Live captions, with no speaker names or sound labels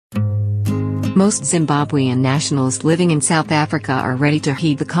Most Zimbabwean nationals living in South Africa are ready to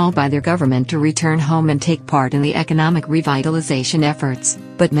heed the call by their government to return home and take part in the economic revitalization efforts,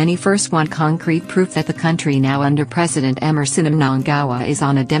 but many first want concrete proof that the country now under President Emmerson Mnangagwa is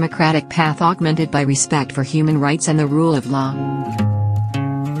on a democratic path augmented by respect for human rights and the rule of law.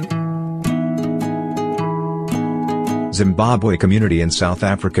 Zimbabwe Community in South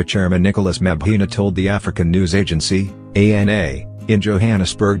Africa Chairman Nicholas Mabhina told the African news agency, ANA, in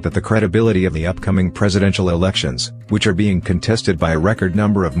Johannesburg that the credibility of the upcoming presidential elections, which are being contested by a record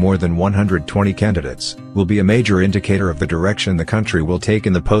number of more than 120 candidates, will be a major indicator of the direction the country will take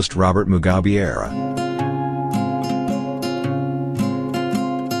in the post-Robert Mugabe era.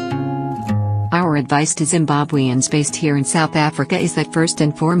 Our advice to Zimbabweans based here in South Africa is that first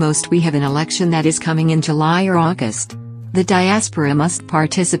and foremost we have an election that is coming in July or August. The diaspora must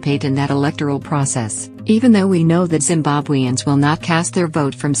participate in that electoral process, even though we know that Zimbabweans will not cast their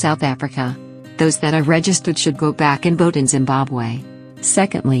vote from South Africa. Those that are registered should go back and vote in Zimbabwe.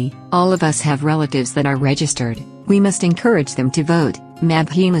 Secondly, all of us have relatives that are registered, we must encourage them to vote,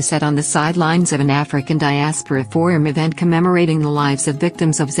 Mabhina said on the sidelines of an African Diaspora Forum event commemorating the lives of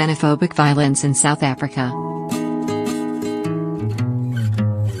victims of xenophobic violence in South Africa.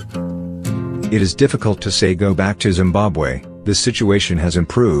 It is difficult to say go back to Zimbabwe. The situation has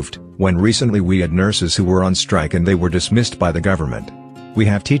improved, when recently we had nurses who were on strike and they were dismissed by the government. We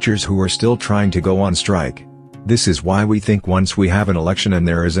have teachers who are still trying to go on strike. This is why we think once we have an election and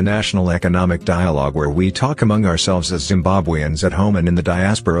there is a national economic dialogue where we talk among ourselves as Zimbabweans at home and in the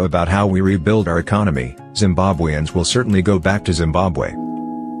diaspora about how we rebuild our economy, Zimbabweans will certainly go back to Zimbabwe.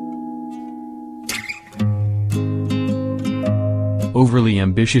 Overly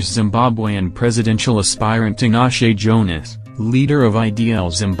ambitious Zimbabwean presidential aspirant Tinashe Jonas, leader of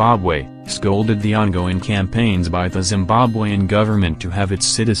IDL Zimbabwe, scolded the ongoing campaigns by the Zimbabwean government to have its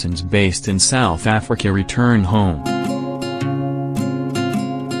citizens based in South Africa return home.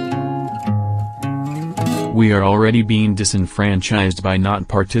 We are already being disenfranchised by not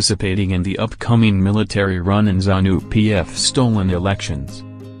participating in the upcoming military run in ZANU-PF stolen elections.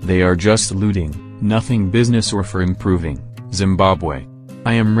 They are just looting, nothing business or for improving Zimbabwe.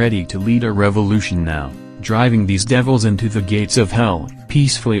 I am ready to lead a revolution now, driving these devils into the gates of hell,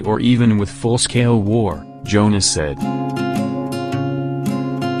 peacefully or even with full-scale war, Jonas said.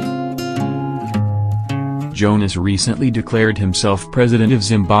 Jonas recently declared himself president of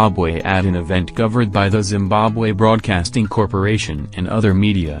Zimbabwe at an event covered by the Zimbabwe Broadcasting Corporation and other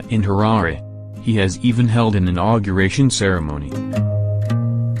media in Harare. He has even held an inauguration ceremony.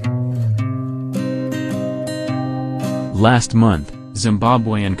 Last month,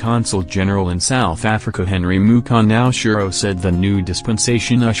 Zimbabwean Consul General in South Africa Henry Mukanaushiro said the new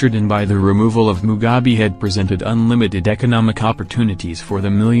dispensation ushered in by the removal of Mugabe had presented unlimited economic opportunities for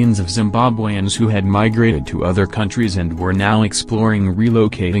the millions of Zimbabweans who had migrated to other countries and were now exploring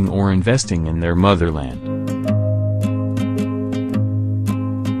relocating or investing in their motherland.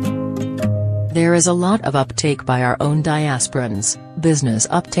 There is a lot of uptake by our own diasporans, business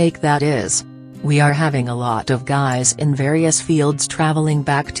uptake that is. We are having a lot of guys in various fields traveling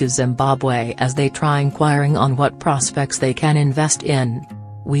back to Zimbabwe as they try inquiring on what prospects they can invest in.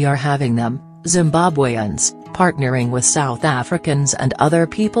 We are having them, Zimbabweans, partnering with South Africans and other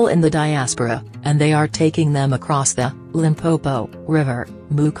people in the diaspora, and they are taking them across the Limpopo River,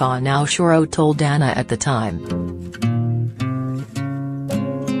 Mukanaushiro told Dana at the time.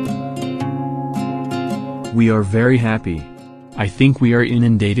 We are very happy. I think we are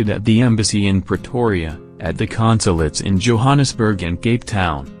inundated at the embassy in Pretoria, at the consulates in Johannesburg and Cape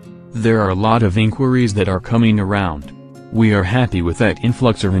Town. There are a lot of inquiries that are coming around. We are happy with that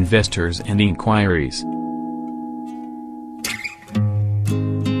influx of investors and inquiries.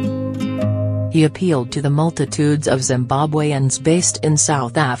 He appealed to the multitudes of Zimbabweans based in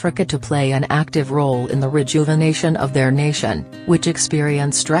South Africa to play an active role in the rejuvenation of their nation, which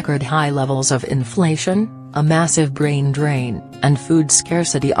experienced record high levels of inflation, a massive brain drain, and food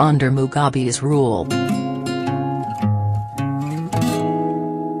scarcity under Mugabe's rule.